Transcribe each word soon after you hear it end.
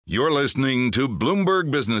You're listening to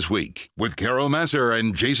Bloomberg Business Week with Carol Massar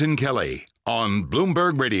and Jason Kelly on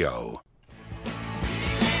Bloomberg Radio.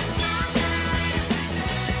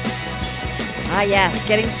 Yes,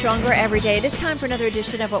 getting stronger every day. It is time for another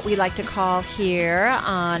edition of what we like to call here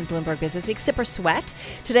on Bloomberg Business Week, Sip or Sweat.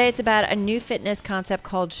 Today it's about a new fitness concept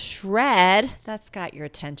called Shred. That's got your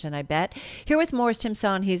attention, I bet. Here with more is Tim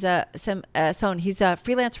Sohn. He's a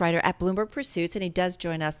freelance writer at Bloomberg Pursuits, and he does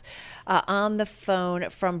join us on the phone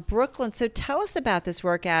from Brooklyn. So tell us about this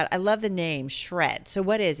workout. I love the name, Shred. So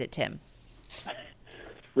what is it, Tim?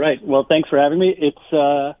 Right. Well, thanks for having me.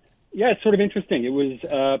 It's sort of interesting. It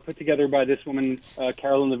was put together by this woman,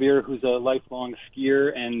 Carolyn Levere, who's a lifelong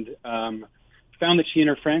skier, and found that she and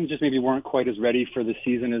her friends just maybe weren't quite as ready for the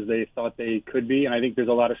season as they thought they could be. And I think there's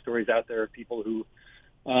a lot of stories out there of people who,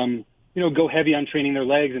 go heavy on training their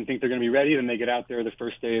legs and think they're going to be ready. Then they get out there the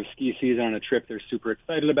first day of ski season on a trip they're super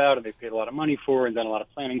excited about and they've paid a lot of money for and done a lot of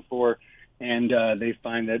planning for. And they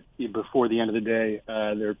find that before the end of the day,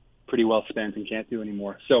 they're pretty well spent and can't do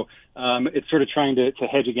anymore. So it's sort of trying to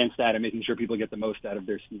hedge against that and making sure people get the most out of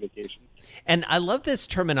their ski vacation. And I love this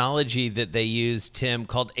terminology that they use, Tim,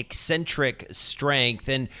 called eccentric strength.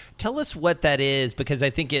 And tell us what that is, because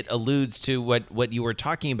I think it alludes to what you were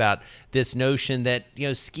talking about, this notion that,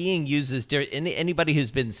 skiing uses anybody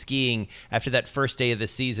who's been skiing after that first day of the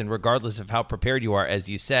season, regardless of how prepared you are, as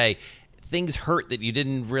you say, things hurt that you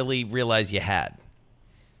didn't really realize you had.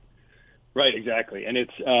 Right, exactly. And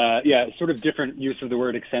it's, sort of different use of the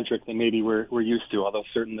word eccentric than maybe we're used to, although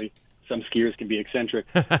certainly some skiers can be eccentric.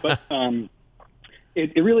 But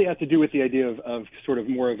it really has to do with the idea of sort of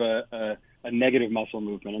more of a negative muscle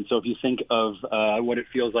movement. And so if you think of what it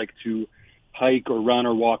feels like to hike or run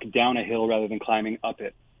or walk down a hill rather than climbing up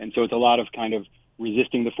it. And so it's a lot of kind of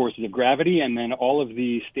resisting the forces of gravity and then all of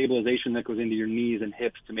the stabilization that goes into your knees and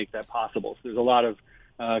hips to make that possible. So there's a lot of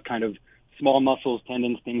kind of small muscles,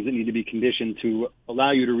 tendons, things that need to be conditioned to allow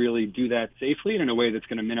you to really do that safely and in a way that's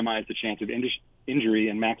going to minimize the chance of injury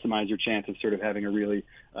and maximize your chance of sort of having a really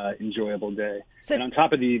enjoyable day. So, and on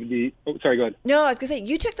top of sorry, go ahead. No, I was going to say,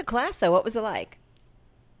 you took the class, though. What was it like?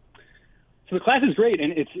 So the class is great,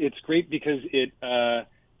 and it's great because it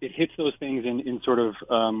hits those things in sort of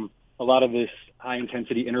a lot of this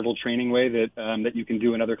high-intensity interval training way that you can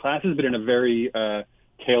do in other classes, but in a very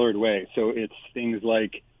tailored way. So it's things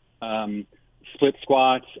like split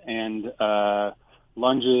squats and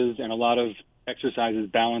lunges and a lot of exercises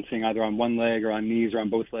balancing either on one leg or on knees or on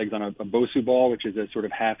both legs on a Bosu ball, which is a sort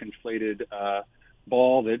of half-inflated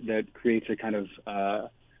ball that creates a kind of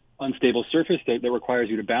unstable surface that requires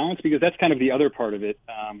you to balance, because that's kind of the other part of it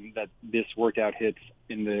that this workout hits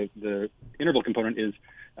in the interval component is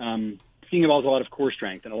skiing involves a lot of core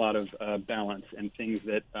strength and a lot of balance and things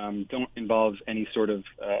that don't involve any sort of,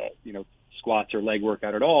 squats or leg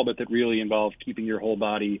workout at all, but that really involve keeping your whole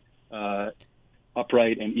body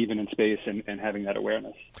upright and even in space and having that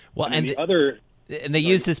awareness. Well, and they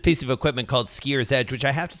use this piece of equipment called Skier's Edge, which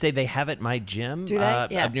I have to say they have at my gym up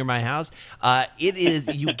near my house. It is,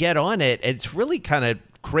 you get on it, it's really kind of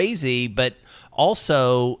crazy, but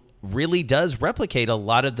also really does replicate a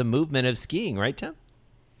lot of the movement of skiing, right, Tim?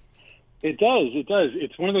 It does.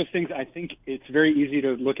 It's one of those things, I think it's very easy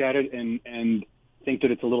to look at it and think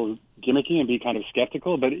that it's a little gimmicky and be kind of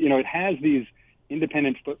skeptical, but it has these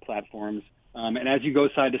independent foot platforms, and as you go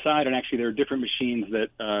side to side, and actually there are different machines that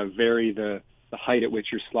vary the height at which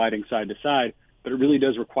you're sliding side to side, but it really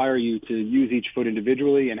does require you to use each foot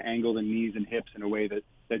individually and angle the knees and hips in a way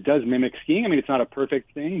that does mimic skiing. I mean, it's not a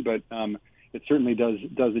perfect thing, but it certainly does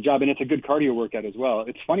the job, and it's a good cardio workout as well.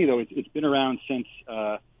 It's funny though; it's been around since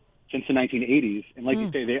the 1980s, and like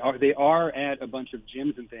you say, they are at a bunch of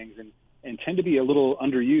gyms and things, and tend to be a little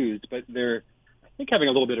underused, but they're, I think, having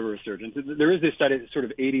a little bit of a resurgence. There is this sort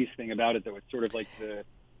of 80s thing about it, though. It's sort of like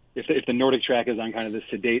if the Nordic track is on kind of the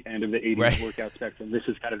sedate end of the 80s workout spectrum, this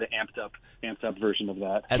is kind of the amped up version of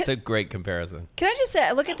that. That's a great comparison. Can I just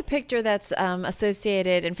say, look at the picture that's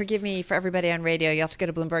associated, and forgive me for everybody on radio, you have to go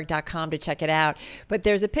to Bloomberg.com to check it out, but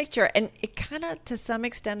there's a picture, and it kind of, to some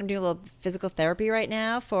extent, I'm doing a little physical therapy right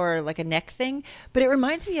now for like a neck thing, but it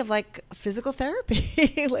reminds me of like physical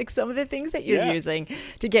therapy, like some of the things that you're using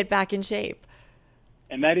to get back in shape.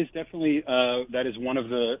 And that is definitely that is one of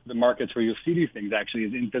the markets where you'll see these things, actually,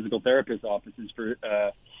 is in physical therapist offices for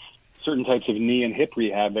certain types of knee and hip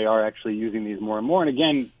rehab. They are actually using these more and more. And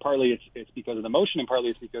again, partly it's because of the motion, and partly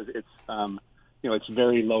it's because it's it's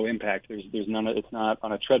very low impact. There's none. It's not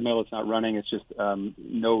on a treadmill. It's not running. It's just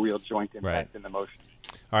no real joint impact in the motion.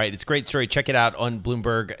 All right, it's a great story. Check it out on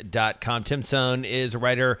Bloomberg.com. Tim Sohn is a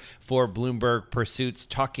writer for Bloomberg Pursuits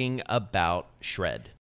talking about Shred.